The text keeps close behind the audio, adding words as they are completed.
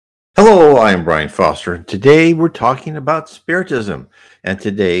Hello, I'm Brian Foster. Today we're talking about Spiritism, and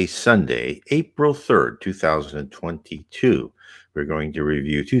today, Sunday, April 3rd, 2022. We're going to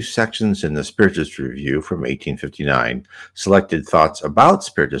review two sections in the Spiritist Review from 1859, Selected Thoughts About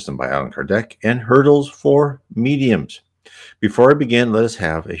Spiritism by Allan Kardec, and Hurdles for Mediums. Before I begin, let us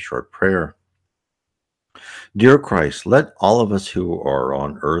have a short prayer. Dear Christ, let all of us who are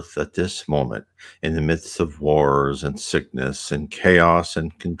on earth at this moment, in the midst of wars and sickness and chaos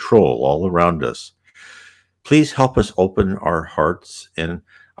and control all around us, please help us open our hearts and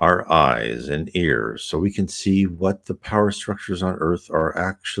our eyes and ears so we can see what the power structures on earth are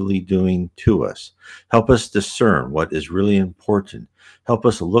actually doing to us. Help us discern what is really important. Help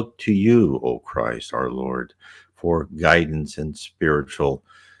us look to you, O Christ, our Lord, for guidance and spiritual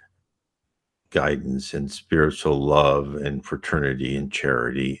love and fraternity and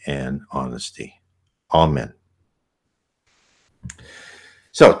charity and honesty. Amen.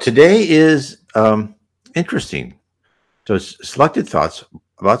 So today is interesting. So it's Selected Thoughts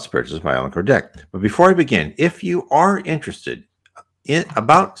About Spiritism by Allan Kardec. But before I begin, if you are interested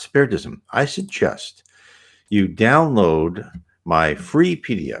about Spiritism, I suggest you download my free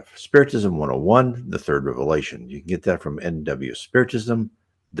PDF, Spiritism 101, The Third Revelation. You can get that from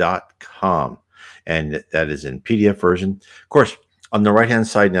nwspiritism.com, and that is in PDF version. Of course, on the right-hand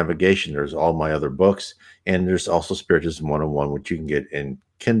side navigation, there's all my other books, and there's also Spiritism 101, which you can get in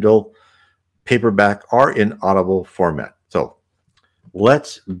Kindle, paperback, or in Audible format. So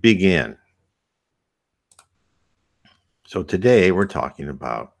let's begin. So today we're talking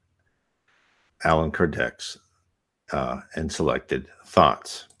about Allan Kardec's and Selected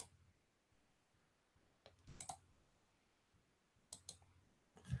Thoughts.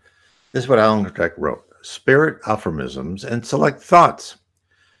 This is what Allan Kardec wrote: Spirit Aphorisms and Select Thoughts.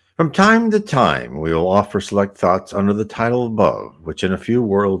 From time to time, we will offer select thoughts under the title above, which in a few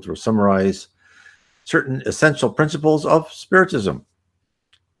words will summarize certain essential principles of Spiritism.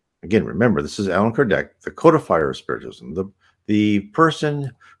 Again, remember, this is Allan Kardec, the codifier of Spiritism, the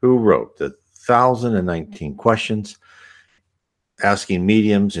person who wrote the 1,019 questions, asking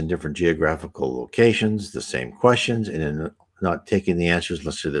mediums in different geographical locations the same questions, and in not taking the answers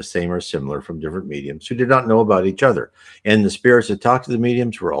unless they're the same or similar from different mediums who did not know about each other. And the spirits that talked to the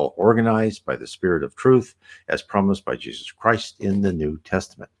mediums were all organized by the Spirit of Truth, as promised by Jesus Christ in the New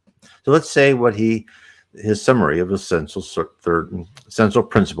Testament. So let's say what his summary of essential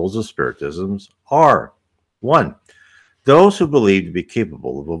principles of Spiritism are. 1. Those who believe to be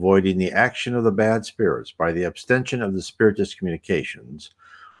capable of avoiding the action of the bad spirits by the abstention of the Spiritist communications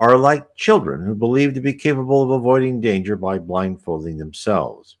are like children who believe to be capable of avoiding danger by blindfolding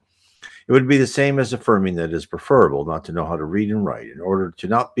themselves. It would be the same as affirming that it is preferable not to know how to read and write in order to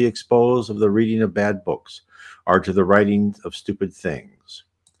not be exposed to the reading of bad books or to the writing of stupid things.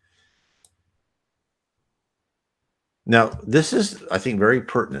 Now, this is, I think, very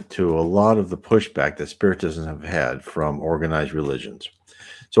pertinent to a lot of the pushback that Spiritism have had from organized religions.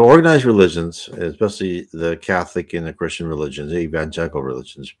 So organized religions, especially the Catholic and the Christian religions, the evangelical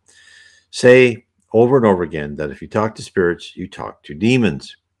religions, say over and over again that if you talk to spirits, you talk to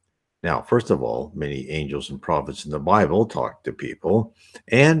demons. Now, first of all, many angels and prophets in the Bible talk to people,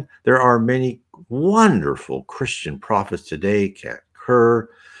 and there are many wonderful Christian prophets today, Kat Kerr,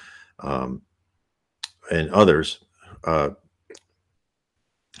 and others, Hank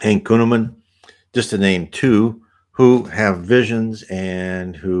Kuhneman, just to name two, who have visions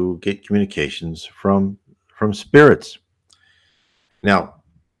and who get communications from spirits. Now,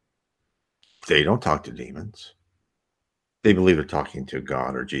 they don't talk to demons. They believe they're talking to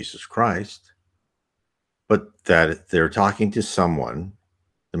God or Jesus Christ, but that they're talking to someone,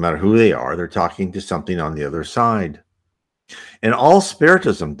 no matter who they are, they're talking to something on the other side. And all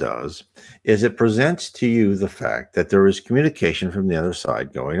Spiritism does is it presents to you the fact that there is communication from the other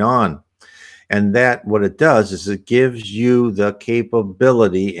side going on. And that what it does is it gives you the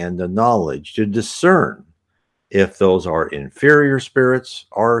capability and the knowledge to discern if those are inferior spirits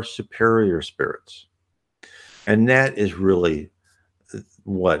or superior spirits. And that is really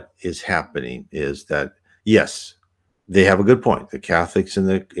what is happening, is that, yes, they have a good point. The Catholics and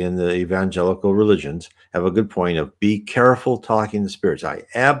the evangelical religions have a good point of be careful talking to spirits. I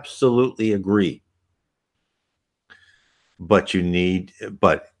absolutely agree. But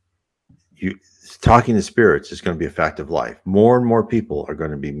talking to spirits is going to be a fact of life. More and more people are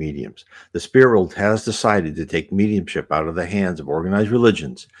going to be mediums. The spirit world has decided to take mediumship out of the hands of organized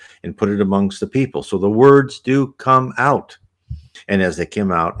religions and put it amongst the people. So the words do come out. And as they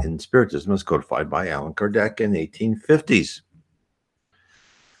came out in Spiritism, as codified by Allan Kardec in the 1850s.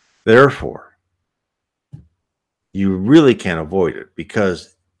 Therefore, you really can't avoid it,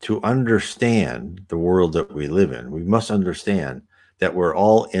 because to understand the world that we live in, we must understand that we're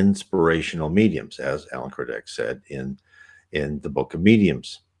all inspirational mediums, as Allan Kardec said in the Book of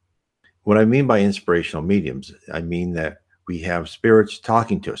Mediums. What I mean by inspirational mediums, I mean that we have spirits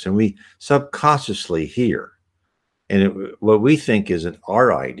talking to us and we subconsciously hear. And what we think isn't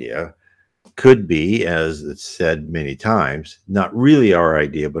our idea could be, as it's said many times, not really our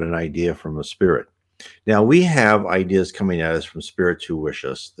idea, but an idea from a spirit. Now, we have ideas coming at us from spirits who wish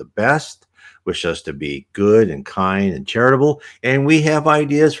us the best, wish us to be good and kind and charitable. And we have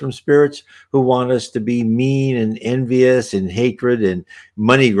ideas from spirits who want us to be mean and envious and hatred and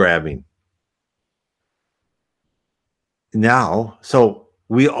money grabbing. Now, so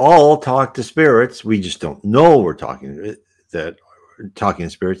we all talk to spirits. We just don't know we're talking to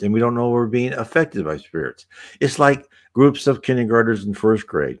spirits, and we don't know we're being affected by spirits. It's like groups of kindergartners in first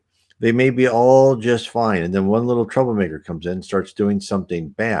grade. They may be all just fine, and then one little troublemaker comes in and starts doing something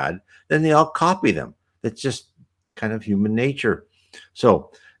bad. Then they all copy them. That's just kind of human nature.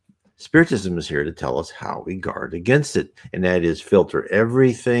 So Spiritism is here to tell us how we guard against it, and that is filter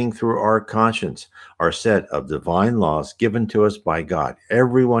everything through our conscience, our set of divine laws given to us by God.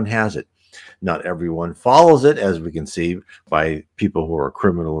 Everyone has it. Not everyone follows it, as we can see by people who are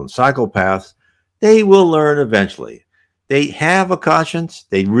criminal and psychopaths. They will learn eventually. They have a conscience,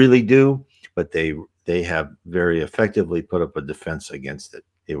 they really do, but they have very effectively put up a defense against it.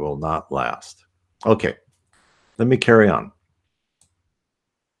 It will not last. Okay, let me carry on.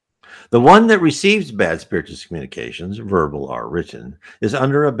 The one that receives bad spiritist communications, verbal or written, is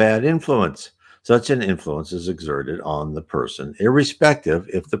under a bad influence. Such an influence is exerted on the person, irrespective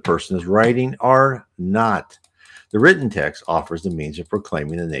if the person is writing or not. The written text offers the means of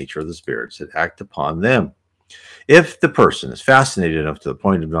proclaiming the nature of the spirits that act upon them. If the person is fascinated enough to the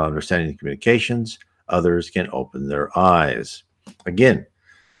point of not understanding the communications, others can open their eyes. Again,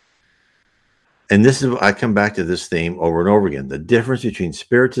 and this is, I come back to this theme over and over again. The difference between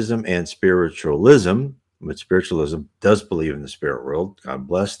Spiritism and spiritualism, which spiritualism does believe in the spirit world, God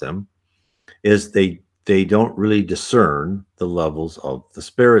bless them, is they don't really discern the levels of the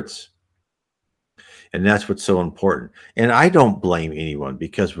spirits. And that's what's so important. And I don't blame anyone,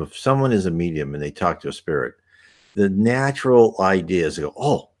 because if someone is a medium and they talk to a spirit, the natural idea is to go,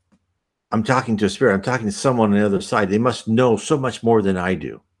 oh, I'm talking to a spirit. I'm talking to someone on the other side. They must know so much more than I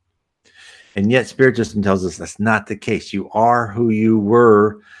do. And yet Spiritism tells us that's not the case. You are who you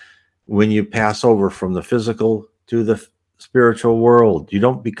were when you pass over from the physical to the spiritual world. You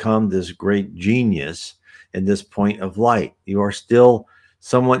don't become this great genius in this point of light. You are still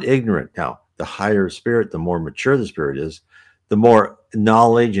somewhat ignorant. Now, the higher spirit, the more mature the spirit is, the more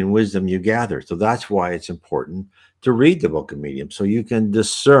knowledge and wisdom you gather. So that's why it's important to read the Book of Medium, so you can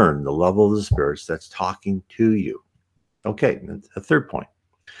discern the level of the spirits that's talking to you. Okay, a third point.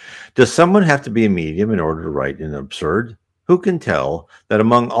 Does someone have to be a medium in order to write an absurd? Who can tell that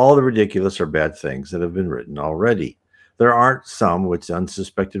among all the ridiculous or bad things that have been written already, there aren't some which the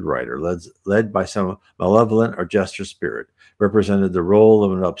unsuspected writer, led by some malevolent or gesture spirit, represented the role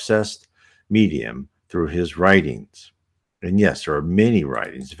of an obsessed medium through his writings? And yes, there are many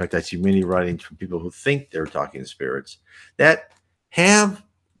writings. In fact, I see many writings from people who think they're talking to spirits that have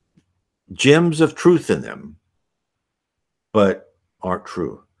gems of truth in them, but aren't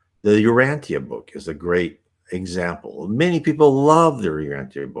true. The Urantia book is a great example. Many people love the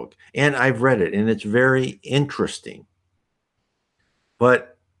Urantia book, and I've read it, and it's very interesting.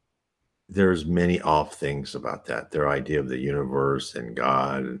 But there's many off things about that. Their idea of the universe and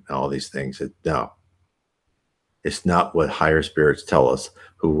God and all these things. No, it's not what higher spirits tell us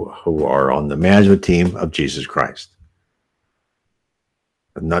who are on the management team of Jesus Christ.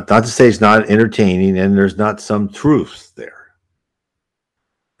 Not to say it's not entertaining and there's not some truth there.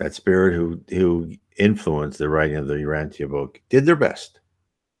 That spirit who influenced the writing of the Urantia book did their best.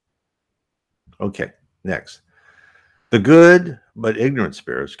 Okay, next. The good but ignorant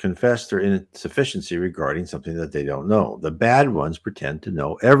spirits confess their insufficiency regarding something that they don't know. The bad ones pretend to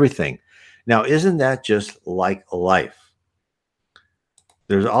know everything. Now, isn't that just like life?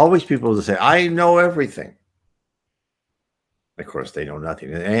 There's always people that say, I know everything. Of course, they know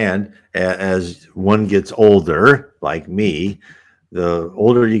nothing. And as one gets older, like me, the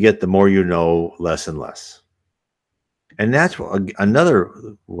older you get, the more you know, less and less. And that's another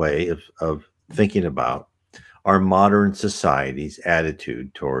way of thinking about our modern society's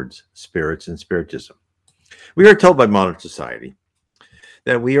attitude towards spirits and spiritism. We are told by modern society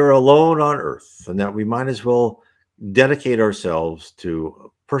that we are alone on earth and that we might as well dedicate ourselves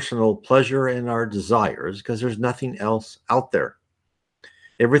to personal pleasure and our desires because there's nothing else out there.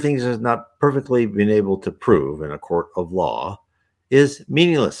 Everything has not perfectly been able to prove in a court of law is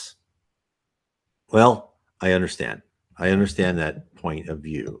meaningless. Well, I understand. I understand that point of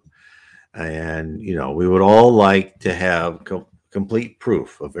view. And, we would all like to have complete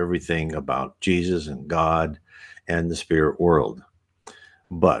proof of everything about Jesus and God and the spirit world.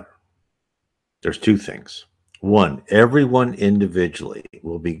 But there's two things. One, everyone individually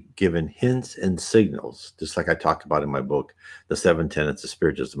will be given hints and signals, just like I talked about in my book, The Seven Tenets of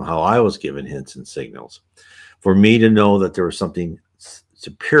Spiritism, how I was given hints and signals for me to know that there was something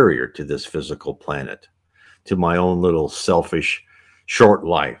superior to this physical planet, to my own little selfish short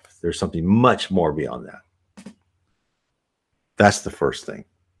life. There's something much more beyond that. That's the first thing.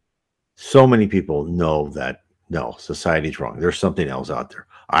 So many people know that, no, society's wrong. There's something else out there.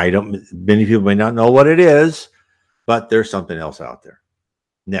 Many people may not know what it is, but there's something else out there.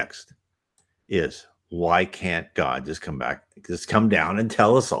 Next is, why can't God just come down and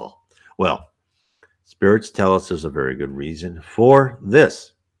tell us all? Well, spirits tell us there's a very good reason for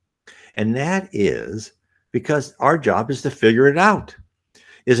this. And that is because our job is to figure it out.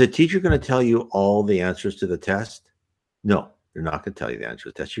 Is a teacher going to tell you all the answers to the test? No, they're not going to tell you the answer to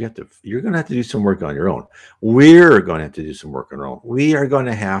the test. You're going to have to do some work on your own. We're going to have to do some work on our own. We are going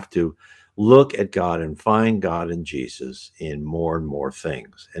to have to look at God and find God and Jesus in more and more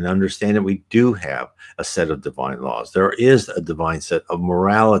things, and understand that we do have a set of divine laws. There is a divine set of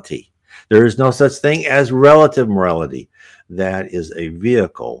morality. There is no such thing as relative morality. That is a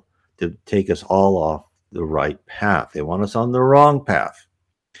vehicle to take us all off the right path. They want us on the wrong path.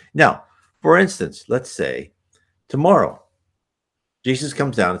 Now, for instance, let's say tomorrow, Jesus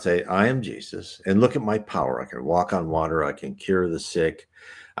comes down and say, I am Jesus, and look at my power. I can walk on water. I can cure the sick.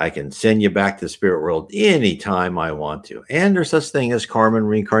 I can send you back to the spirit world anytime I want to. And there's such thing as karma and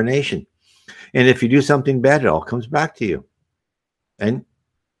reincarnation. And if you do something bad, it all comes back to you. And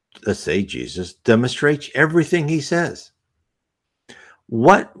let's say Jesus demonstrates everything he says.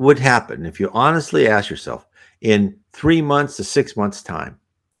 What would happen if you honestly ask yourself in 3 months to 6 months' time?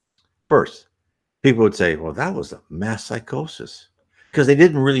 First, people would say, well, that was a mass psychosis, because they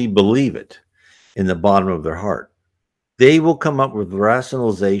didn't really believe it in the bottom of their heart. They will come up with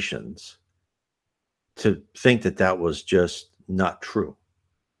rationalizations to think that that was just not true,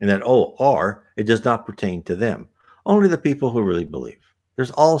 and that, or it does not pertain to them. Only the people who really believe.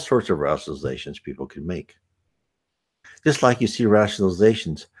 There's all sorts of rationalizations people can make. Just like you see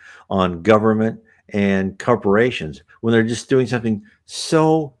rationalizations on government and corporations when they're just doing something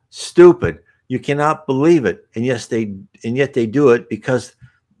so stupid you cannot believe it, and yet they do it because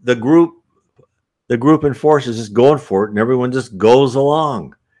the group in force is just going for it, and everyone just goes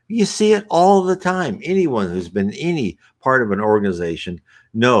along. You see it all the time. Anyone who's been any part of an organization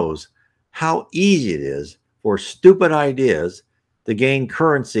knows how easy it is for stupid ideas to gain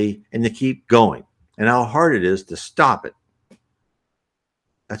currency and to keep going, and how hard it is to stop it.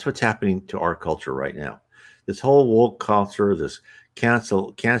 That's what's happening to our culture right now. This whole woke culture, this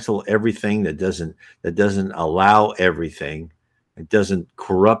cancel everything that doesn't allow everything, it doesn't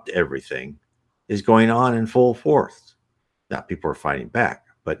corrupt everything, is going on in full force. Now people are fighting back,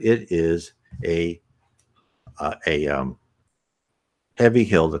 but it is a heavy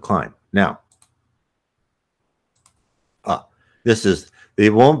hill to climb. Now, they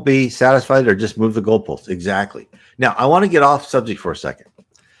won't be satisfied or just move the goalposts. Exactly. Now, I want to get off subject for a second.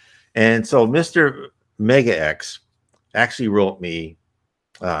 And so Mr. Mega X actually wrote me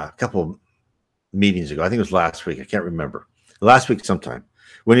a couple meetings ago. I think it was last week. I can't remember. Last week sometime,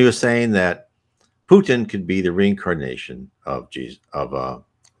 when he was saying that Putin could be the reincarnation of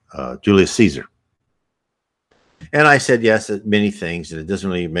Julius Caesar. And I said yes at many things, and it doesn't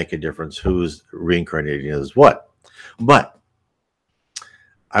really make a difference who's reincarnating as what. But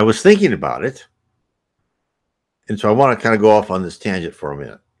I was thinking about it, and so I want to kind of go off on this tangent for a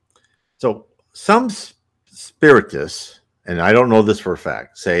minute. So some spiritists, and I don't know this for a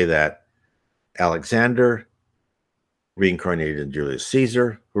fact, say that Alexander reincarnated in Julius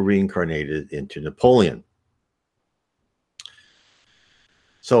Caesar, who reincarnated into Napoleon.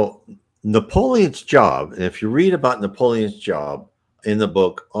 So Napoleon's job, and if you read about Napoleon's job in the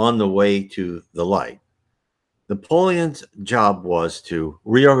book On the Way to the Light, Napoleon's job was to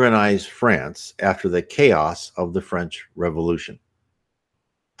reorganize France after the chaos of the French Revolution.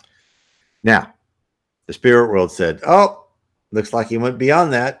 Now, the spirit world said, oh, looks like he went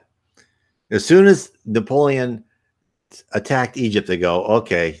beyond that. As soon as Napoleon attacked Egypt, they go,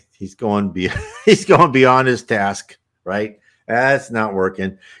 okay, he's going beyond his task, right? That's not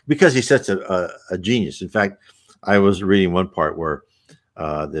working, because he's such a genius. In fact, I was reading one part where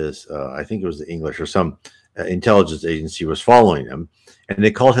I think it was the English or some intelligence agency was following him, and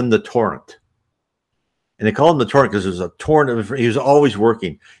they called him the Torrent. And they called him the torrent because there was a torrent of. He was always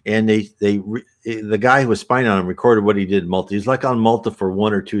working, and the guy who was spying on him recorded what he did in Malta. He was like on Malta for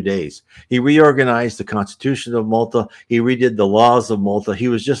 1 or 2 days. He reorganized the Constitution of Malta. He redid the laws of Malta. He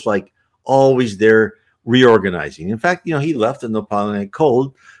was just like always there reorganizing. In fact, he left the Napoleonic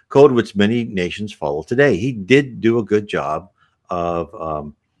Code, which many nations follow today. He did do a good job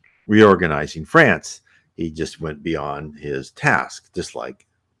of reorganizing France. He just went beyond his task, just like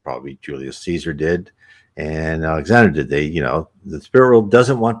probably Julius Caesar did. And Alexander did. The spirit world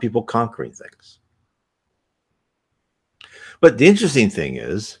doesn't want people conquering things. But the interesting thing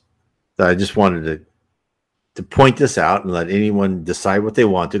is that I just wanted to point this out and let anyone decide what they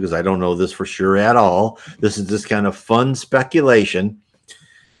want to, because I don't know this for sure at all. This is just kind of fun speculation,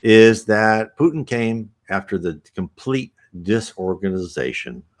 is that Putin came after the complete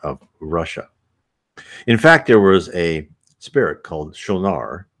disorganization of Russia. In fact, there was a spirit called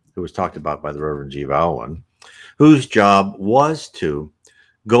Shonar, who was talked about by the Reverend G. Alwan, whose job was to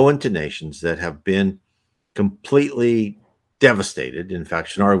go into nations that have been completely devastated. In fact,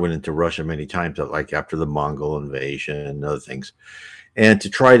 Shonar went into Russia many times, like after the Mongol invasion and other things, and to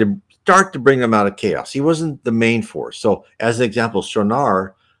try to start to bring them out of chaos. He wasn't the main force. So, as an example,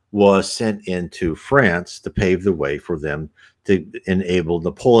 Shonar was sent into France to pave the way for them to enable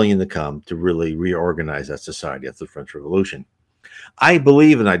Napoleon to come to really reorganize that society after the French Revolution. I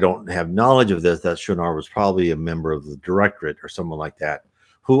believe, and I don't have knowledge of this, that Shonar was probably a member of the Directorate or someone like that,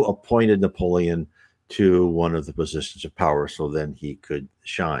 who appointed Napoleon to one of the positions of power so then he could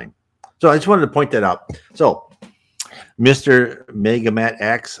shine. So I just wanted to point that out. So, Mr. Megamat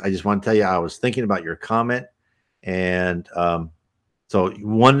X, I just want to tell you, I was thinking about your comment, and so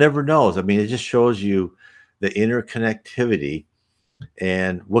one never knows. I mean, it just shows you the interconnectivity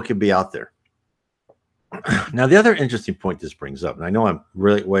and what could be out there. Now, the other interesting point this brings up, and I know I'm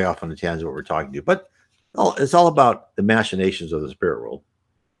really way off on the tangent of what we're talking to, but it's all about the machinations of the spirit world,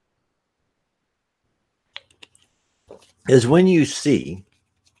 is when you see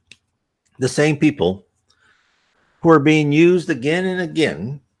the same people who are being used again and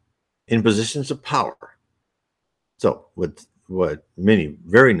again in positions of power. So what many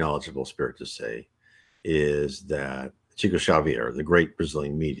very knowledgeable spiritists say is that Chico Xavier, the great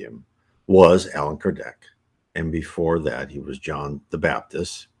Brazilian medium, was Allan Kardec. And before that, he was John the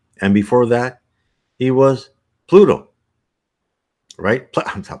Baptist. And before that, he was Pluto. Right?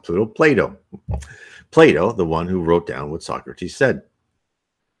 Not Pluto, Plato. Plato, the one who wrote down what Socrates said.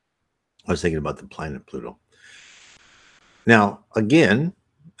 I was thinking about the planet Pluto. Now, again,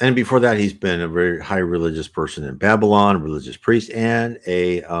 and before that, he's been a very high religious person in Babylon, a religious priest, and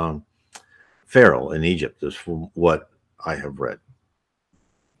a pharaoh in Egypt, is from what I have read.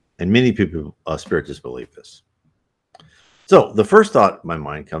 And many people, spiritists, believe this. So the first thought in my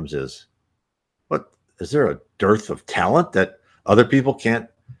mind comes is, what, is there a dearth of talent that other people can't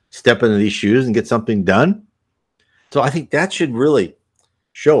step into these shoes and get something done? So I think that should really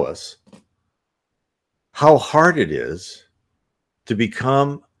show us how hard it is to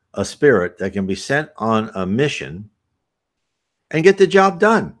become a spirit that can be sent on a mission and get the job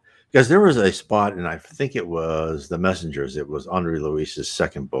done. Because there was a spot, and I think it was The Messengers. It was Andre Luis's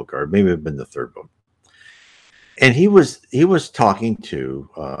second book, or maybe it had been the third book. And he was talking to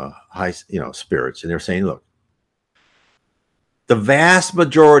spirits, and they're saying, look, the vast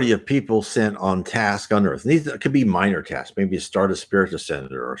majority of people sent on task on Earth, and these could be minor tasks, maybe start a Spiritist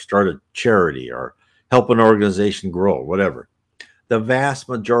center or start a charity or help an organization grow, whatever. The vast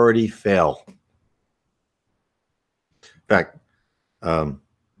majority fail. In fact,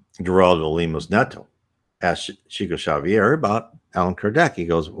 Geraldo Lemos Neto asked Chico Xavier about Allan Kardec. He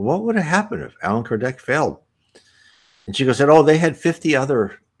goes, what would have happened if Allan Kardec failed? And Chico said, they had 50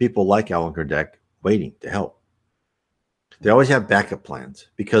 other people like Allan Kardec waiting to help. They always have backup plans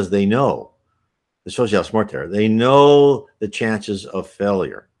because they know, it shows you how smart they are, they know the chances of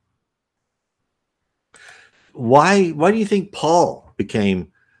failure. Why do you think Paul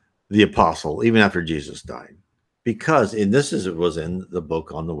became the apostle even after Jesus died? Because, and this was in the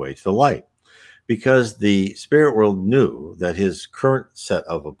book On the Way to the Light, because the spirit world knew that his current set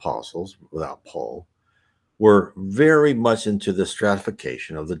of apostles, without Paul, were very much into the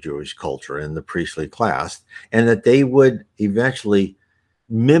stratification of the Jewish culture and the priestly class, and that they would eventually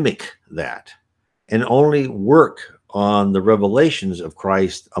mimic that and only work on the revelations of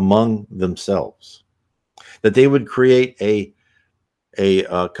Christ among themselves. That they would create a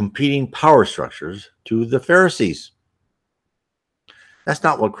competing power structures to the Pharisees. That's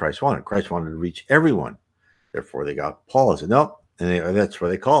not what Christ wanted. Christ wanted to reach everyone. Therefore, they got Paul and said, no, and that's why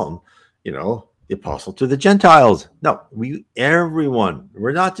they call him, the apostle to the Gentiles. No, everyone.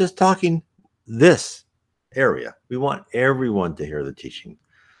 We're not just talking this. area. We want everyone to hear the teaching.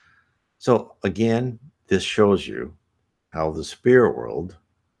 So again, this shows you how the spirit world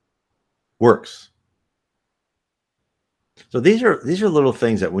works. So these are little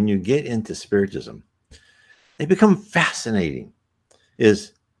things that when you get into Spiritism, they become fascinating.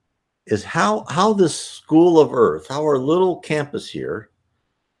 Is how this school of Earth, how our little campus here,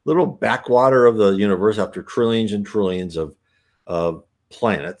 little backwater of the universe after trillions and trillions of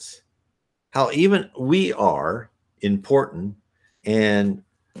planets, how even we are important and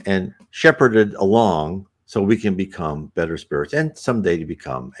shepherded along so we can become better spirits and someday to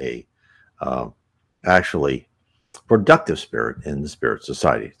become a actually productive spirit in the spirit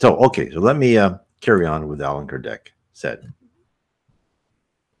society. So, okay, so let me carry on with Allan Kardec said.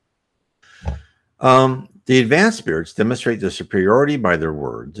 The advanced spirits demonstrate their superiority by their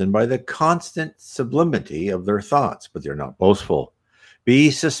words and by the constant sublimity of their thoughts, but they're not boastful.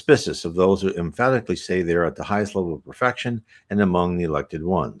 Be suspicious of those who emphatically say they are at the highest level of perfection and among the elected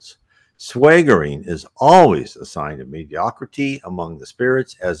ones. Swaggering is always a sign of mediocrity among the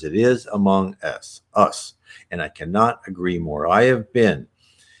spirits as it is among us. And I cannot agree more. I have been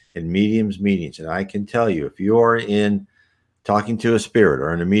in mediums meetings, and I can tell you, if you are in talking to a spirit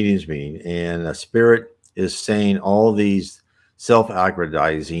or in a mediums meeting and a spirit is saying all these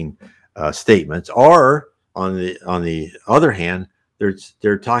self-aggrandizing statements, or on the other hand,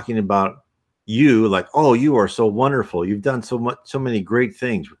 they're talking about you like, oh, you are so wonderful, you've done so many great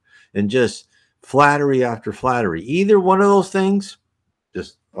things, and just flattery after flattery. Either one of those things,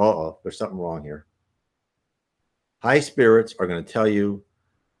 just there's something wrong here. High spirits are going to tell you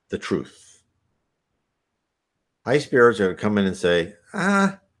the truth. High spirits are going to come in and say,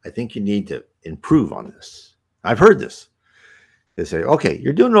 I think you need to improve on this. I've heard this. They say, okay,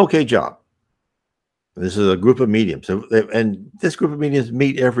 you're doing an okay job. This is a group of mediums. And this group of mediums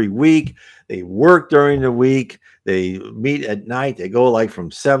meet every week. They work during the week. They meet at night. They go like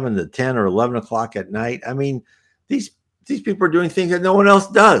from 7 to 10 or 11 o'clock at night. I mean, these people are doing things that no one else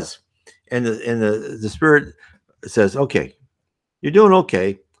does. And the spirit says, okay, you're doing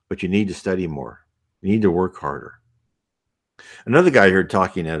okay, but you need to study more. You need to work harder. Another guy I heard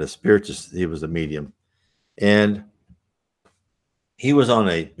talking at a Spiritist, he was a medium, and he was on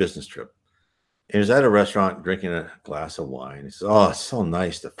a business trip. He was at a restaurant drinking a glass of wine. He said, oh, it's so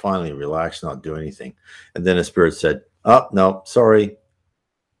nice to finally relax, not do anything. And then the spirit said, oh, no, sorry,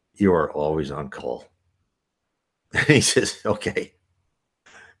 you are always on call. And he says, okay.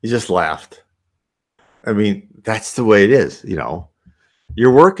 He just laughed. I mean, that's the way it is, you know.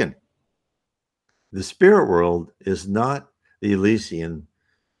 You're working. The spirit world is not the Elysian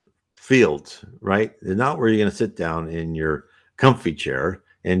fields, right? They're not where you're going to sit down in your comfy chair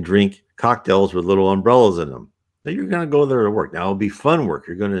and drink cocktails with little umbrellas in them. Now you're going to go there to work. Now it'll be fun work.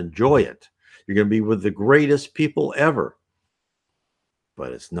 You're going to enjoy it. You're going to be with the greatest people ever.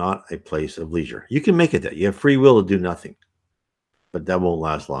 But it's not a place of leisure. You can make it that. You have free will to do nothing. But that won't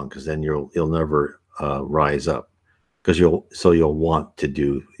last long, because then you'll never rise up, because you'll want to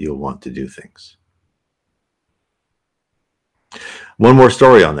do things. One more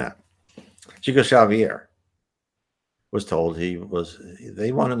story on that. Chico Xavier was told they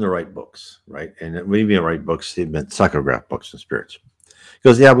want him to write books, right? And when you mean write books, he meant psychograph books and spirits. He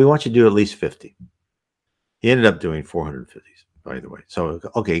goes, yeah, we want you to do at least 50. He ended up doing 450, by the way. So,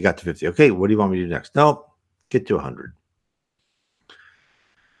 okay, he got to 50. Okay, what do you want me to do next? No, get to 100.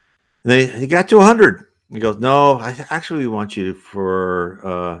 And he got to 100. He goes, no, we want you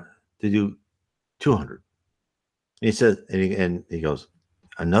to do 200. And he says, and he goes,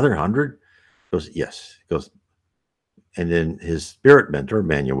 another 100? He goes, yes. He goes, and then his spirit mentor,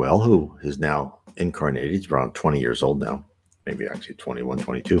 Manuel, who is now incarnated, he's around 20 years old now, maybe actually 21,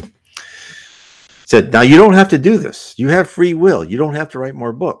 22, said, now you don't have to do this. You have free will. You don't have to write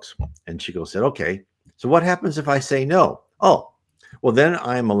more books. And Chico said, okay, so what happens if I say no? Oh, well, then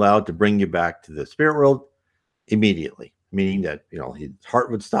I'm allowed to bring you back to the spirit world immediately, meaning that, his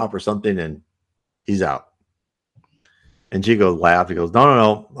heart would stop or something and he's out. And Chico laughed. He goes,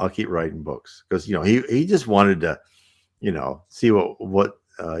 no, I'll keep writing books. Because, he just wanted to, see what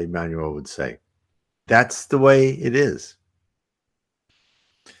Emmanuel would say. That's the way it is.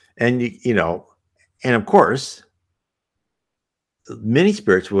 And, and of course, many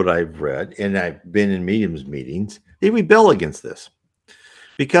spirits, what I've read, and I've been in mediums meetings, they rebel against this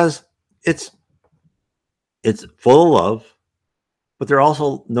because it's full of love, but they're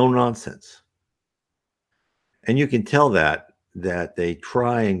also no nonsense. And you can tell that they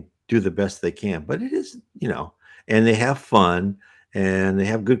try and do the best they can, but it is, and they have fun and they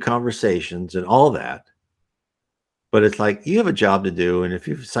have good conversations and all that. But it's like, you have a job to do. And if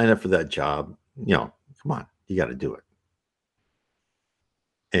you sign up for that job, Come on, you got to do it.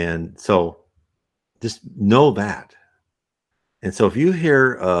 And so just know that. And so if you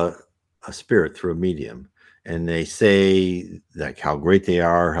hear a spirit through a medium and they say like how great they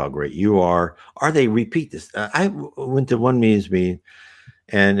are, how great you are, or they repeat this. I went to one medium's meeting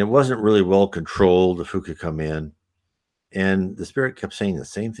and it wasn't really well controlled of who could come in. And the spirit kept saying the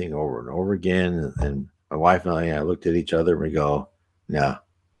same thing over and over again. And my wife and I looked at each other and we go, "No,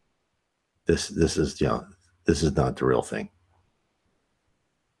 this is this is not the real thing."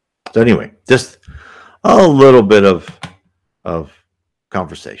 So anyway, just a little bit of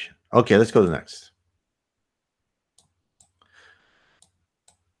conversation. Okay, let's go to the next.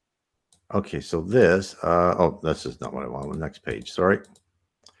 Okay, so this, this is not what I want. The next page, sorry.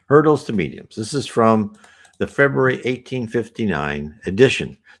 Hurdles to Mediums. This is from the February 1859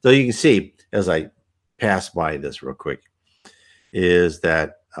 edition. So you can see, as I pass by this real quick, is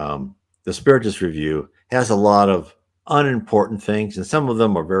that the Spiritist Review has a lot of unimportant things, and some of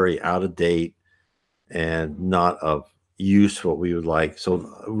them are very out of date and not of use what we would like.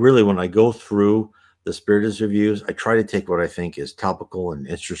 So really, when I go through the Spiritist Reviews, I try to take what I think is topical and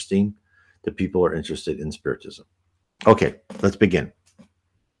interesting to people who are interested in Spiritism. Okay, let's begin.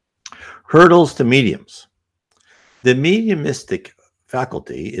 Hurdles to mediums. The mediumistic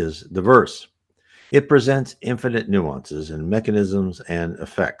faculty is diverse. It presents infinite nuances and mechanisms and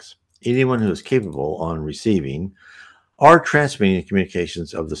effects. Anyone who is capable on receiving or transmitting the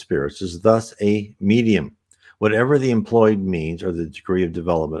communications of the spirits is thus a medium, whatever the employed means or the degree of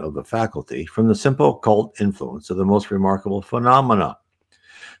development of the faculty, from the simple occult influence to the most remarkable phenomena.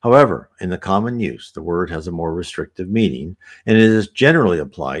 However, in the common use, the word has a more restrictive meaning, and it is generally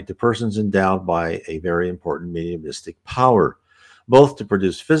applied to persons endowed by a very important mediumistic power, both to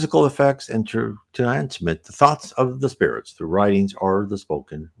produce physical effects and to transmit the thoughts of the spirits through writings or the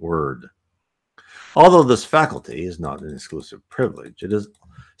spoken word. Although this faculty is not an exclusive privilege, it is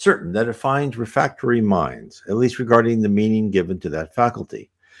certain that it finds refractory minds, at least regarding the meaning given to that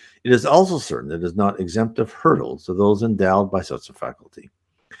faculty. It is also certain it is not exempt of hurdles to those endowed by such a faculty.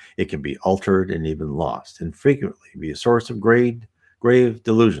 It can be altered and even lost, and frequently be a source of grave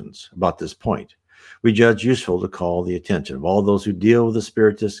delusions. About this point, we judge useful to call the attention of all those who deal with the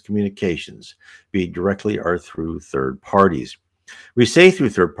Spiritist communications, be it directly or through third parties. We say through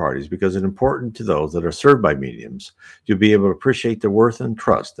third parties because it's important to those that are served by mediums to be able to appreciate the worth and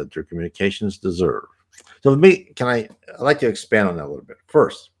trust that their communications deserve. So I'd like to expand on that a little bit.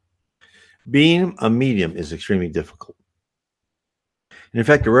 First, being a medium is extremely difficult. And in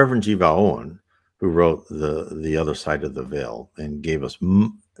fact, the Reverend G. Vaughan, who wrote the Other Side of the Veil and gave us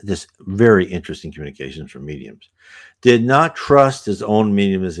this very interesting communications from mediums, did not trust his own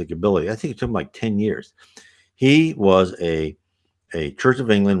mediumistic ability. I think it took him like 10 years. He was a Church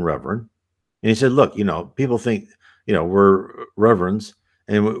of England reverend, and he said, look, people think, we're reverends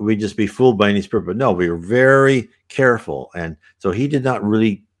and we just be fooled by any spirit, but no, we were very careful. And so he did not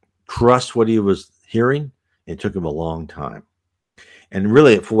really trust what he was hearing. It took him a long time. And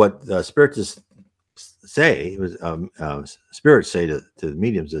really, for what the Spiritists say, spirits say to the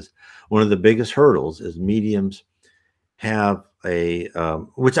mediums, is one of the biggest hurdles is mediums have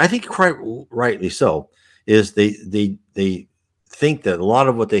which I think quite rightly so, is they think that a lot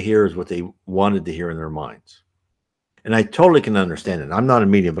of what they hear is what they wanted to hear in their minds. And I totally can understand it. I'm not a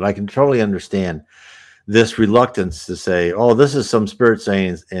medium, but I can totally understand this reluctance to say, oh, this is some spirit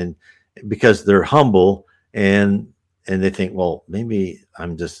saying, and because they're humble and they think, well, maybe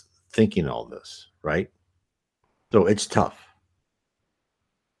I'm just thinking all this, right? So it's tough.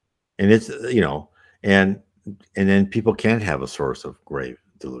 And it's, and then people can't have a source of grave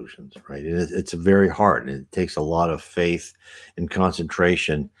delusions, right? And it's very hard, and it takes a lot of faith and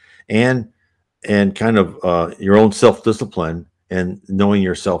concentration and kind of your own self-discipline and knowing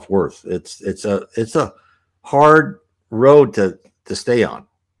your self-worth. It's a hard road to stay on.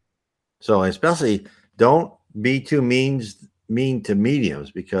 So especially don't be too mean to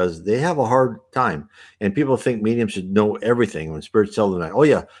mediums, because they have a hard time, and people think mediums should know everything when spirits tell them that, oh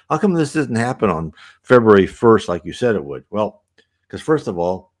yeah, how come this didn't happen on February 1st like you said it would? Well, because first of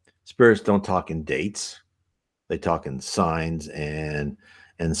all, spirits don't talk in dates. They talk in signs and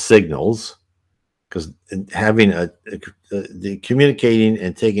signals, because having the communicating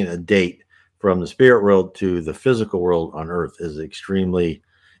and taking a date from the spirit world to the physical world on earth is extremely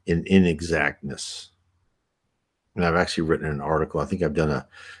in inexactness. And I've actually written an article. I think I've done a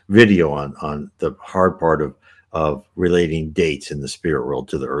video on the hard part of relating dates in the spirit world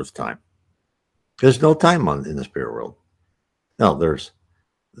to the earth time. There's no time in the spirit world. No,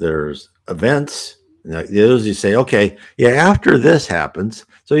 there's events. Those you say, okay, yeah, after this happens.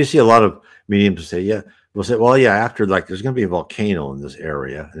 So you see a lot of Mediums will say, yeah, we'll say, well, yeah, after like there's going to be a volcano in this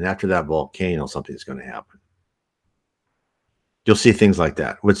area, and after that volcano, something's going to happen. You'll see things like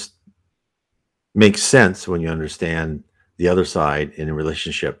that, which makes sense when you understand the other side in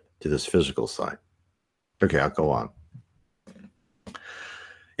relationship to this physical side. Okay, I'll go on.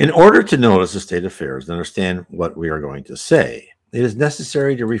 In order to notice the state of affairs and understand what we are going to say, it is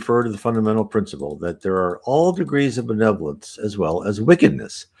necessary to refer to the fundamental principle that there are all degrees of benevolence as well as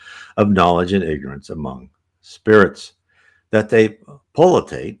wickedness of knowledge and ignorance among spirits, that they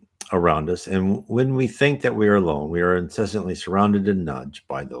pullutate around us, and when we think that we are alone, we are incessantly surrounded and nudged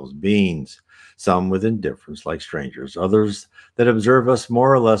by those beings, some with indifference like strangers, others that observe us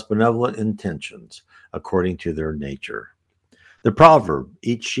more or less benevolent intentions according to their nature. The proverb,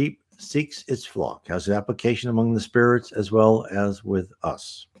 each sheep seeks its flock, has application among the spirits as well as with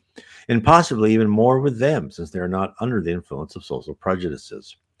us, and possibly even more with them, since they are not under the influence of social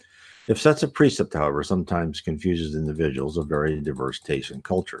prejudices. If such a precept, however, sometimes confuses individuals of very diverse tastes and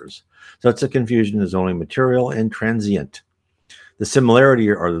cultures, such a confusion is only material and transient. The similarity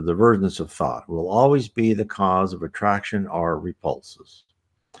or the divergence of thought will always be the cause of attraction or repulses.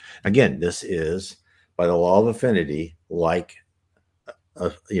 Again, this is by the law of affinity, like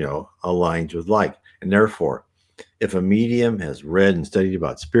aligns with like, and therefore, if a medium has read and studied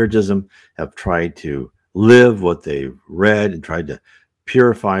about Spiritism, have tried to live what they've read and tried to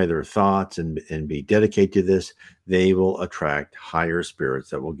purify their thoughts and be dedicated to this, they will attract higher spirits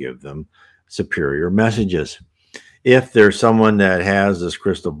that will give them superior messages. If there's someone that has this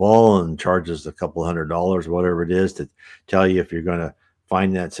crystal ball and charges a couple $100, whatever it is, to tell you if you're going to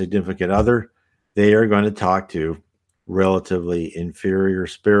find that significant other, they are going to talk to relatively inferior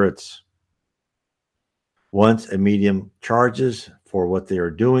spirits. Once a medium charges for what they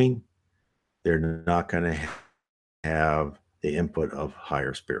are doing, they're not going to have the input of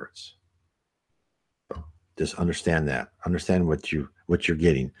higher spirits. So just understand that. Understand what you're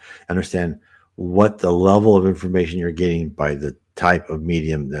getting. Understand what the level of information you're getting by the type of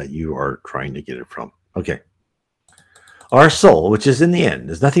medium that you are trying to get it from. Okay. Our soul, which is in the end,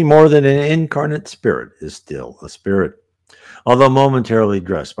 is nothing more than an incarnate spirit, is still a spirit. Although momentarily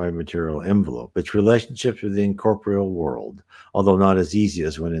dressed by a material envelope, its relationships with the incorporeal world, although not as easy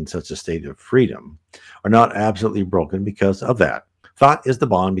as when in such a state of freedom, are not absolutely broken because of that. Thought is the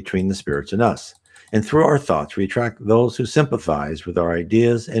bond between the spirits and us, and through our thoughts we attract those who sympathize with our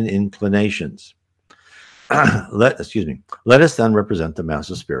ideas and inclinations. Let us then represent the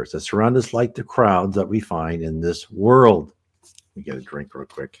mass of spirits that surround us like the crowds that we find in this world. Let me get a drink real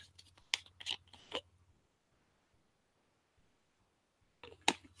quick.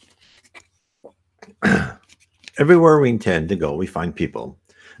 Everywhere we intend to go, we find people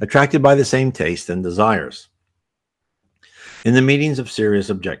attracted by the same tastes and desires. In the meetings of serious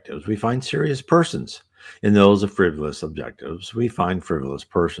objectives, we find serious persons. In those of frivolous objectives, we find frivolous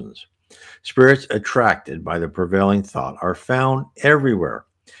persons. Spirits attracted by the prevailing thought are found everywhere.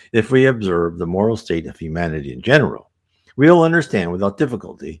 If we observe the moral state of humanity in general, we will understand without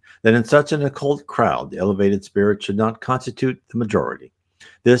difficulty that in such an occult crowd, the elevated spirit should not constitute the majority.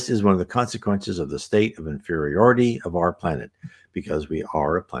 This is one of the consequences of the state of inferiority of our planet, because we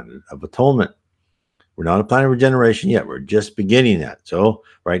are a planet of atonement. We're not a planet of regeneration yet. We're just beginning that. So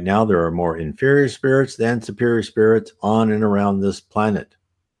right now there are more inferior spirits than superior spirits on and around this planet.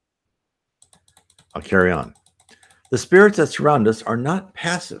 I'll carry on. The spirits that surround us are not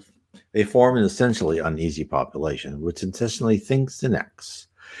passive. They form an essentially uneasy population, which incessantly thinks and acts,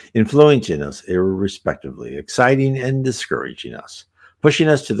 influencing us irrespectively, exciting and discouraging us, pushing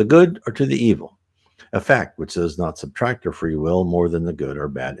us to the good or to the evil, a fact which does not subtract our free will more than the good or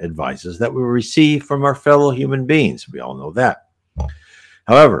bad advices that we receive from our fellow human beings. We all know that.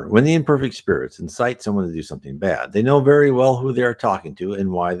 However, when the imperfect spirits incite someone to do something bad, they know very well who they are talking to and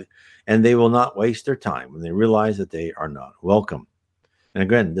why, and they will not waste their time when they realize that they are not welcome. And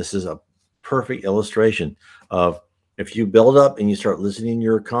again, this is a perfect illustration of if you build up and you start listening to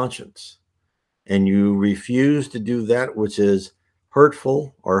your conscience and you refuse to do that which is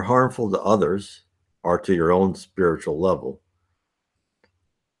hurtful or harmful to others or to your own spiritual level,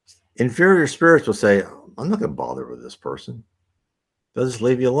 inferior spirits will say, I'm not going to bother with this person. They'll just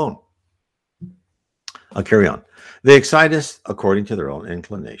leave you alone. I'll carry on. They excite us according to their own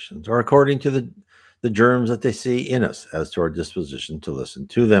inclinations or according to the germs that they see in us as to our disposition to listen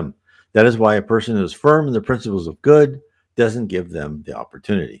to them. That is why a person who is firm in the principles of good doesn't give them the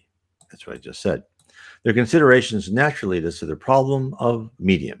opportunity. That's what I just said. Their considerations naturally lead us to the problem of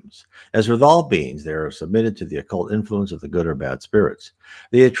mediums. As with all beings, they are submitted to the occult influence of the good or bad spirits.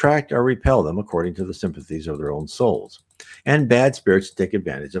 They attract or repel them according to the sympathies of their own souls. And bad spirits take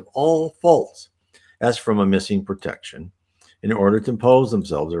advantage of all faults, as from a missing protection, in order to impose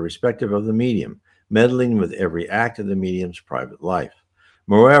themselves irrespective of the medium, meddling with every act of the medium's private life.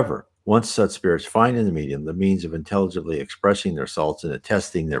 Moreover, once such spirits find in the medium the means of intelligently expressing their thoughts and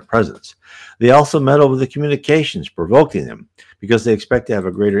attesting their presence, they also meddle with the communications, provoking them, because they expect to have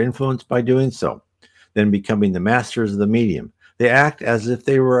a greater influence by doing so. Then, becoming the masters of the medium, they act as if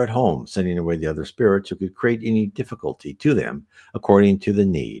they were at home, sending away the other spirits who could create any difficulty to them according to the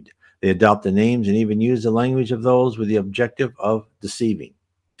need. They adopt the names and even use the language of those with the objective of deceiving.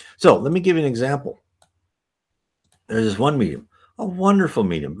 So, let me give you an example. There's this one medium, a wonderful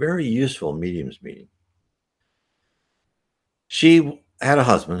medium, very useful mediums medium. She had a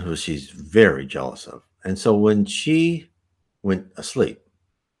husband who she's very jealous of. And so when she went asleep,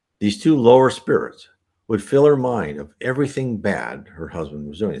 these two lower spirits would fill her mind of everything bad her husband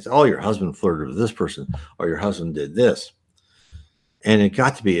was doing. It's, oh, your husband flirted with this person, or your husband did this. And it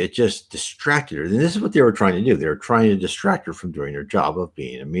got to be, it just distracted her. And this is what they were trying to do. They were trying to distract her from doing her job of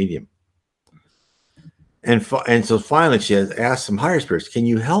being a medium. And so finally she has asked some higher spirits, can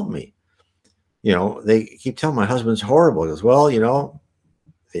you help me? They keep telling my husband's horrible. He goes, well,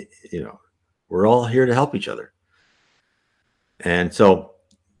 we're all here to help each other. And so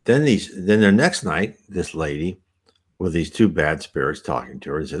then their next night, this lady with these two bad spirits talking to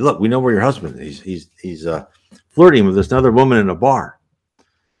her and said, look, we know where your husband is. He's flirting with this other woman in a bar.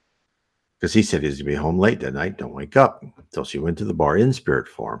 Because he said he's going to be home late that night. Don't wake up. So she went to the bar in spirit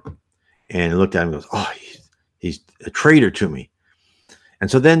form and looked at him and goes, oh, he's a traitor to me.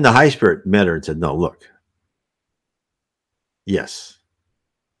 And so then the high spirit met her and said, no, look, yes,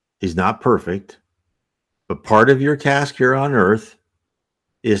 he's not perfect, but part of your task here on earth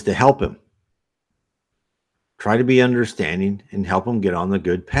is to help him. Try to be understanding and help him get on the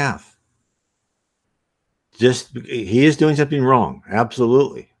good path. He is doing something wrong,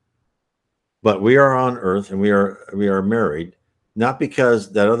 absolutely. But we are on earth and we are married, not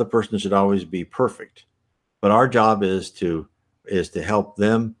because that other person should always be perfect, but our job is to help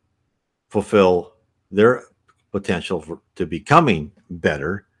them fulfill their potential to becoming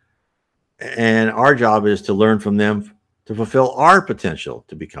better. And our job is to learn from them to fulfill our potential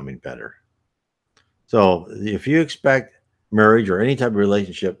to becoming better. So if you expect marriage or any type of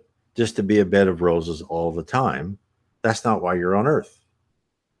relationship just to be a bed of roses all the time, that's not why you're on earth.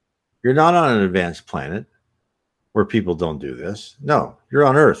 You're not on an advanced planet where people don't do this. No, you're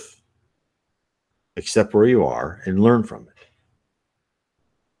on earth. Accept where you are and learn from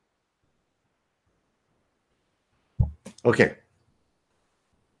it. Okay,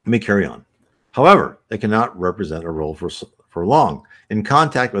 let me carry on. However, they cannot represent a role for long. In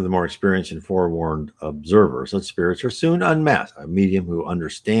contact with a more experienced and forewarned observer, such spirits are soon unmasked, a medium who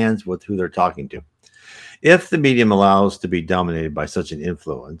understands who they're talking to. If the medium allows to be dominated by such an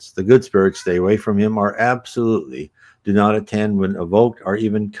influence, the good spirits stay away from him or absolutely do not attend when evoked or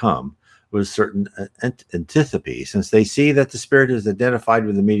even come with certain antipathy, since they see that the spirit is identified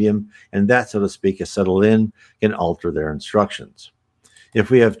with the medium and that, so to speak, is settled in, can alter their instructions. If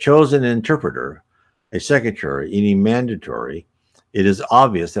we have chosen an interpreter, a secretary, any mandatory, it is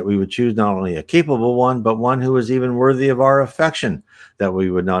obvious that we would choose not only a capable one, but one who is even worthy of our affection, that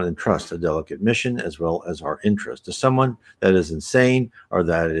we would not entrust a delicate mission as well as our interest to someone that is insane or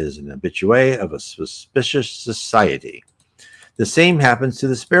that is an habitué of a suspicious society. The same happens to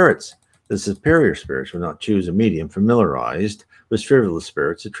the spirits. The superior spirits will not choose a medium familiarized with frivolous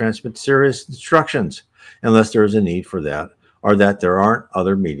spirits to transmit serious instructions, unless there is a need for that, or that there aren't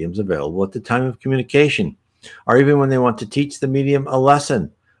other mediums available at the time of communication, or even when they want to teach the medium a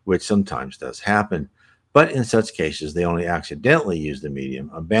lesson, which sometimes does happen. But in such cases, they only accidentally use the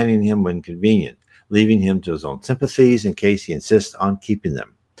medium, abandoning him when convenient, leaving him to his own sympathies in case he insists on keeping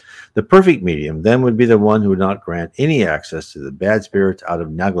them. The perfect medium then would be the one who would not grant any access to the bad spirits out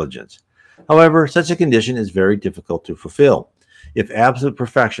of negligence. However, such a condition is very difficult to fulfill. If absolute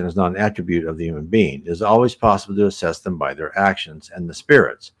perfection is not an attribute of the human being, it is always possible to assess them by their actions, and the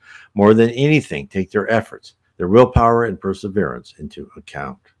spirits, more than anything, take their efforts, their willpower, and perseverance into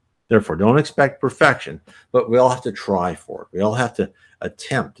account. Therefore, don't expect perfection, but we all have to try for it. We all have to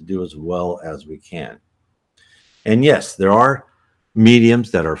attempt to do as well as we can. And yes, there are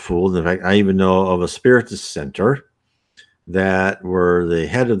mediums that are fooled. In fact, I even know of a Spiritist center that where the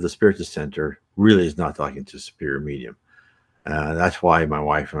head of the Spiritist center really is not talking to superior medium. That's why my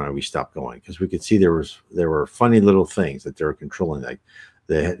wife and I, we stopped going, because we could see there were funny little things that they were controlling. Like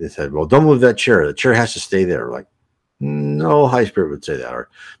they said, well, don't move that chair. The chair has to stay there. Like, no high spirit would say that. Or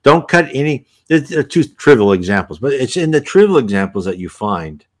don't cut any. They're two trivial examples, but it's in the trivial examples that you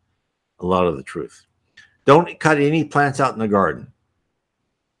find a lot of the truth. Don't cut any plants out in the garden.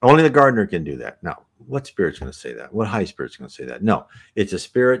 Only the gardener can do that. Now, what spirit's going to say that? What high spirit's going to say that? No, it's a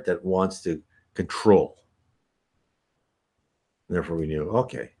spirit that wants to control. Therefore, we knew,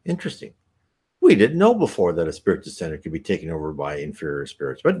 okay, interesting. We didn't know before that a Spiritist center could be taken over by inferior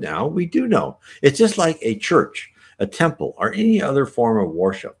spirits, but now we do know. It's just like a church, a temple, or any other form of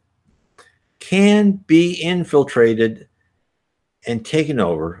worship can be infiltrated and taken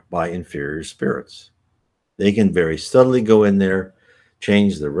over by inferior spirits. They can very subtly go in there,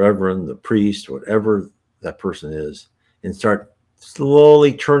 change the reverend, the priest, whatever that person is, and start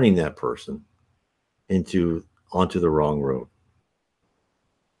slowly turning that person onto the wrong road.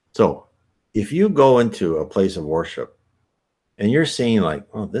 So if you go into a place of worship and you're seeing like,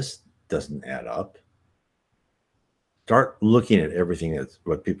 oh, this doesn't add up, start looking at everything that's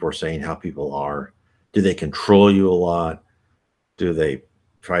what people are saying, how people are. Do they control you a lot? Do they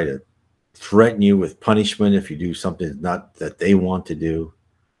try to threaten you with punishment if you do something not that they want to do?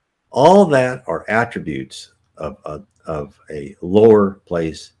 All that are attributes of a lower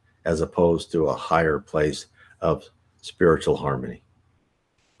place as opposed to a higher place of spiritual harmony.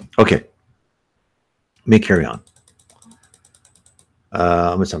 Okay, let me carry on.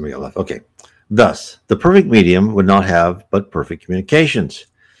 How much time we got left? Okay. Thus, the perfect medium would not have but perfect communications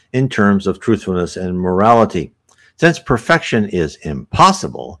in terms of truthfulness and morality. Since perfection is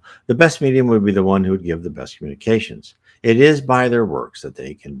impossible, the best medium would be the one who would give the best communications. It is by their works that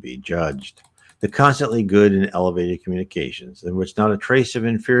they can be judged. The constantly good and elevated communications, in which not a trace of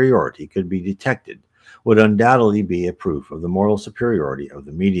inferiority could be detected, would undoubtedly be a proof of the moral superiority of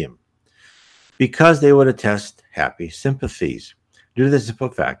the medium, because they would attest happy sympathies. Due to the simple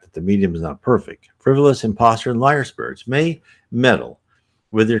fact that the medium is not perfect, frivolous, impostor, and liar spirits may meddle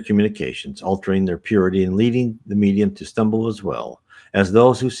with their communications, altering their purity and leading the medium to stumble as well as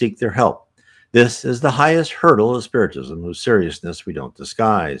those who seek their help. This is the highest hurdle of Spiritism, whose seriousness we don't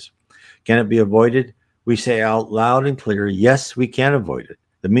disguise. Can it be avoided? We say out loud and clear, yes, we can avoid it.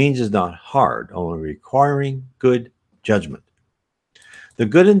 The means is not hard, only requiring good judgment. The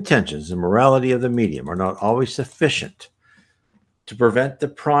good intentions and morality of the medium are not always sufficient to prevent the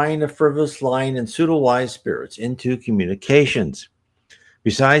prying of frivolous, lying, and pseudo-wise spirits into communications.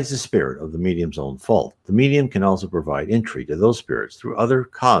 Besides the spirit of the medium's own fault, the medium can also provide entry to those spirits through other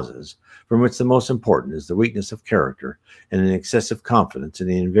causes, from which the most important is the weakness of character and an excessive confidence in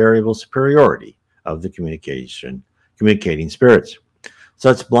the invariable superiority of the communicating spirits.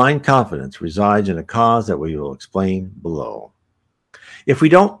 Such blind confidence resides in a cause that we will explain below. If we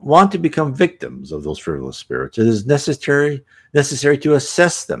don't want to become victims of those frivolous spirits, it is necessary to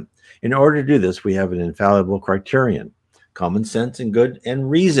assess them. In order to do this, we have an infallible criterion: common sense and good and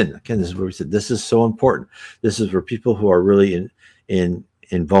reason. Again, this is where we said this is so important. This is for people who are really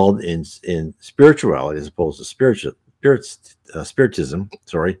involved in spirituality as opposed to spiritism.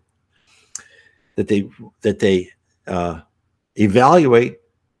 Sorry, that they evaluate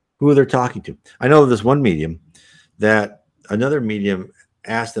who they're talking to. I know this one medium that another medium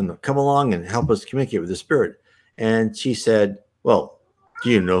asked them to come along and help us communicate with the spirit. And she said, well,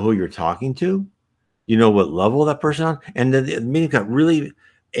 do you know who you're talking to? You know what level that person on? And then the medium got really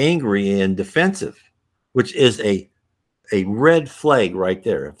angry and defensive, which is a red flag right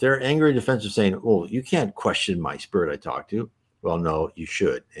there. If they're angry and defensive, saying, oh, you can't question my spirit I talk to. Well, no, you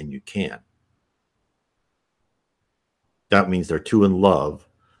should, and you can. That means they're too in love,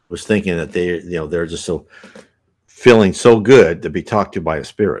 was thinking that they're just so feeling so good to be talked to by a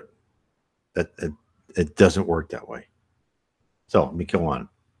spirit. That it doesn't work that way. So let me go on.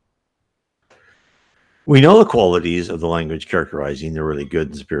 We know the qualities of the language characterizing the really good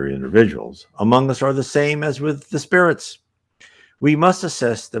and superior individuals among us are the same as with the spirits. We must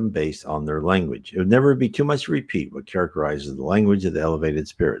assess them based on their language. It would never be too much to repeat what characterizes the language of the elevated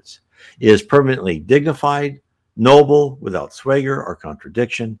spirits. It is permanently dignified, noble, without swagger or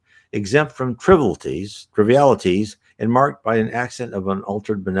contradiction, exempt from trivialities, and marked by an accent of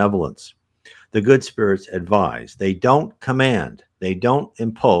unaltered benevolence. The good spirits advise. They don't command. They don't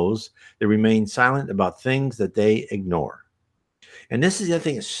impose. They remain silent about things that they ignore. And this is the other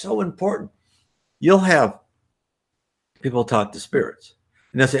thing that's so important. You'll have people talk to spirits,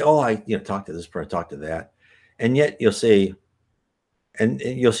 and they'll say, oh, I talk to this person, talk to that. And yet you'll see, and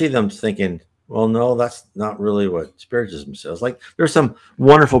you'll see them thinking, well, no, that's not really what Spiritism says. Like there's some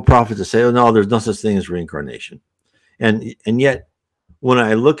wonderful prophets that say, oh, no, there's no such thing as reincarnation. And yet when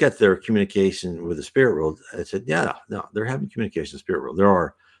I look at their communication with the spirit world, I said, yeah, no, they're having communication with the spirit world.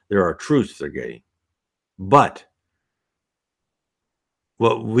 There are truths they're getting. But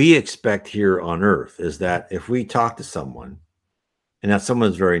what we expect here on earth is that if we talk to someone and that someone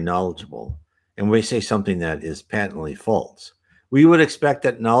is very knowledgeable and we say something that is patently false, we would expect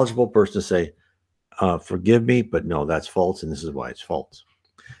that knowledgeable person to say, forgive me, but no, that's false, and this is why it's false.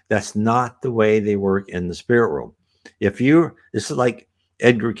 That's not the way they work in the spirit world. This is like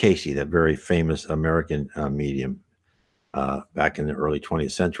Edgar Cayce, that very famous American medium back in the early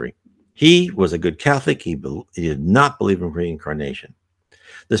 20th century. He was a good Catholic. He did not believe in reincarnation.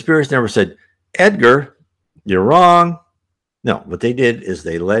 The spirits never said, Edgar, you're wrong. No, what they did is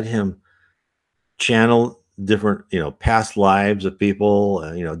they let him channel different, past lives of people,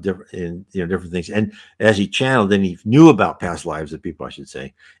 different things. And as he channeled, then he knew about past lives of people, I should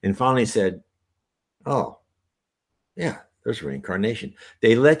say, and finally said, oh, yeah, there's reincarnation.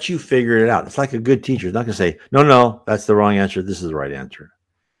 They let you figure it out. It's like a good teacher. It's not going to say, no, that's the wrong answer. This is the right answer.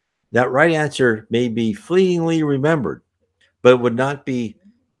 That right answer may be fleetingly remembered, but it would not be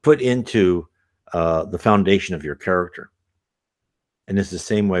put into the foundation of your character. And it's the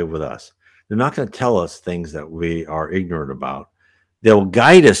same way with us. They're not going to tell us things that we are ignorant about. They'll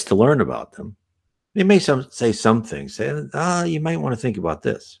guide us to learn about them. They may say some things, say, you might want to think about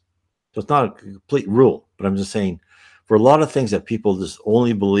this. So it's not a complete rule, but I'm just saying, for a lot of things that people just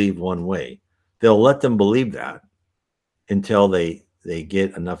only believe one way, they'll let them believe that until they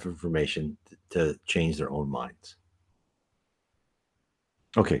get enough information to change their own minds.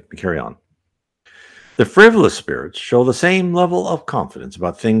 Okay, we carry on. The frivolous spirits show the same level of confidence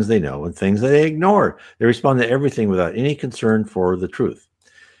about things they know and things that they ignore. They respond to everything without any concern for the truth.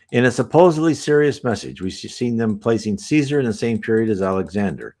 In a supposedly serious message, we've seen them placing Caesar in the same period as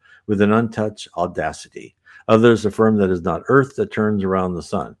Alexander, with an untouched audacity. Others affirm that it is not Earth that turns around the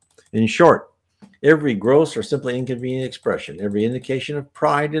sun. In short, every gross or simply inconvenient expression, every indication of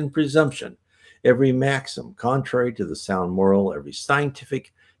pride and presumption, every maxim contrary to the sound moral, every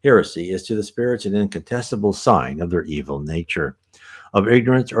scientific heresy is to the spirits an incontestable sign of their evil nature, of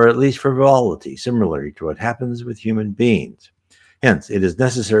ignorance or at least frivolity, similarly to what happens with human beings. Hence, it is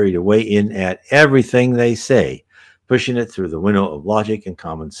necessary to weigh in at everything they say, pushing it through the window of logic and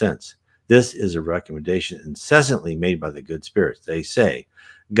common sense. This is a recommendation incessantly made by the good spirits. They say,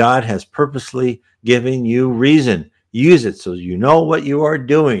 God has purposely given you reason. Use it so you know what you are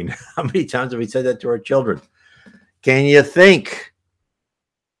doing. How many times have we said that to our children? Can you think?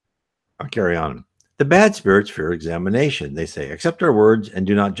 I'll carry on. The bad spirits fear examination. They say, accept our words and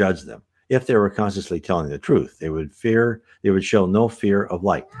do not judge them. If they were consciously telling the truth, they would show no fear of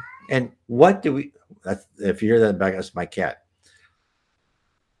light. And what do we, if you hear that back, that's my cat.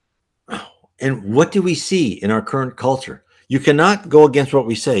 And what do we see in our current culture? You cannot go against what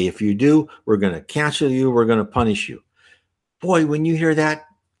we say. If you do, we're going to cancel you. We're going to punish you. Boy, when you hear that,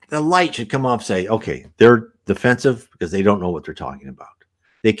 the light should come off. Say, okay, they're defensive because they don't know what they're talking about.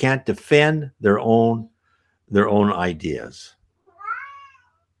 They can't defend their own ideas.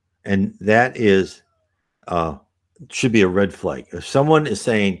 And that is should be a red flag. If someone is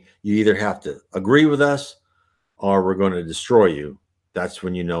saying you either have to agree with us or we're going to destroy you, that's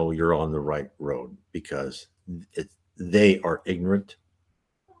when you know you're on the right road, because they are ignorant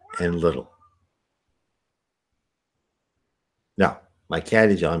and little. Now, my cat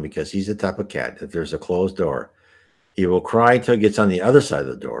is on because he's the type of cat, if there's a closed door, he will cry until he gets on the other side of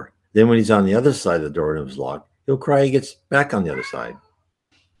the door. Then when he's on the other side of the door and it was locked, he'll cry, he gets back on the other side.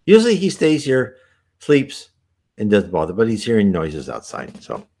 Usually he stays here, sleeps, and doesn't bother, but he's hearing noises outside.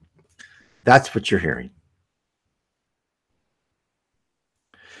 So that's what you're hearing.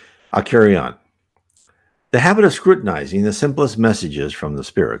 I'll carry on. The habit of scrutinizing the simplest messages from the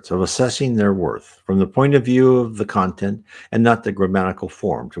spirits, of assessing their worth from the point of view of the content and not the grammatical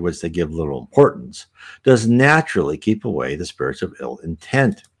form, to which they give little importance, does naturally keep away the spirits of ill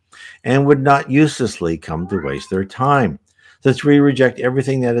intent, and would not uselessly come to waste their time, since we reject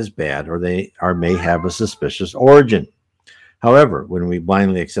everything that is bad or may have a suspicious origin. However, when we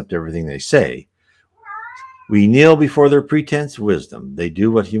blindly accept everything they say, we kneel before their pretense wisdom. They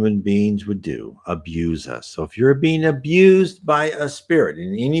do what human beings would do, abuse us. So if you're being abused by a spirit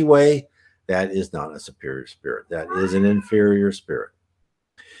in any way, that is not a superior spirit. That is an inferior spirit.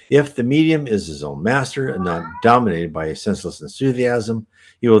 If the medium is his own master and not dominated by a senseless enthusiasm,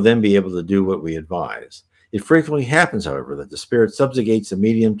 he will then be able to do what we advise. It frequently happens, however, that the spirit subjugates the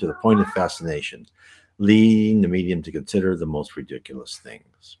medium to the point of fascination, leading the medium to consider the most ridiculous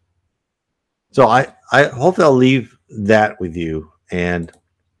things. So I hope I'll leave that with you and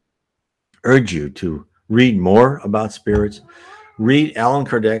urge you to read more about spirits, Read Allan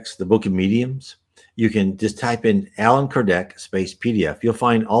Kardec's The Book of Mediums. You can just type in Allan Kardec space PDF. You'll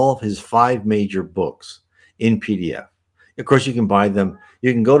find all of his 5 major books in PDF. Of course, you can buy them.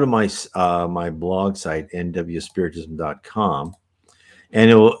 You can go to my my blog site, nwspiritism.com, and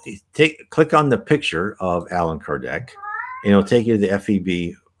it will click on the picture of Allan Kardec, and it'll take you to the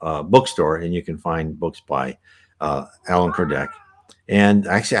FEB bookstore, and you can find books by Allan Kardec. And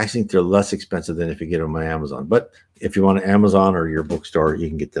actually, I think they're less expensive than if you get them on Amazon. But if you want to Amazon or your bookstore, you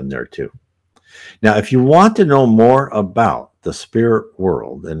can get them there too. Now, if you want to know more about the spirit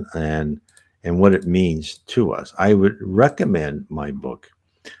world and what it means to us, I would recommend my book,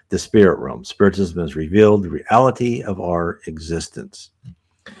 The Spirit Realm. Spiritism has revealed the reality of our existence.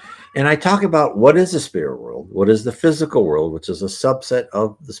 And I talk about what is the spirit world, what is the physical world, which is a subset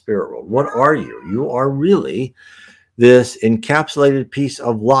of the spirit world. What are you? You are really this encapsulated piece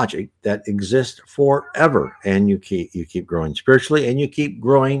of logic that exists forever, and you keep growing spiritually, and you keep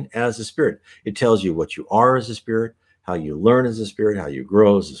growing as a spirit. It tells you what you are as a spirit, how you learn as a spirit, how you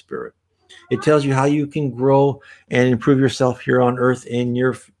grow as a spirit. It tells you how you can grow and improve yourself here on earth in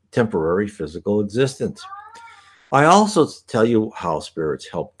your temporary physical existence. I also tell you how spirits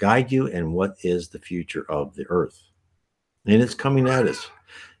help guide you and what is the future of the earth. And it's coming at us.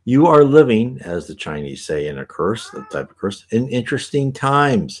 You are living, as the Chinese say, in a curse, the type of curse, in interesting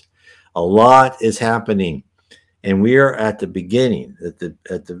times. A lot is happening. And we are at the beginning, at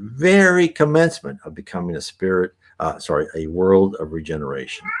the very commencement of becoming a world of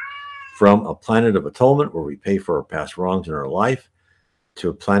regeneration. From a planet of atonement where we pay for our past wrongs in our life, to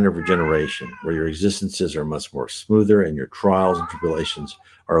a planet of regeneration where your existences are much more smoother and your trials and tribulations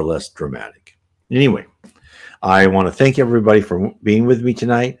are less dramatic. Anyway, I want to thank everybody for being with me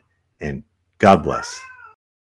tonight, and God bless.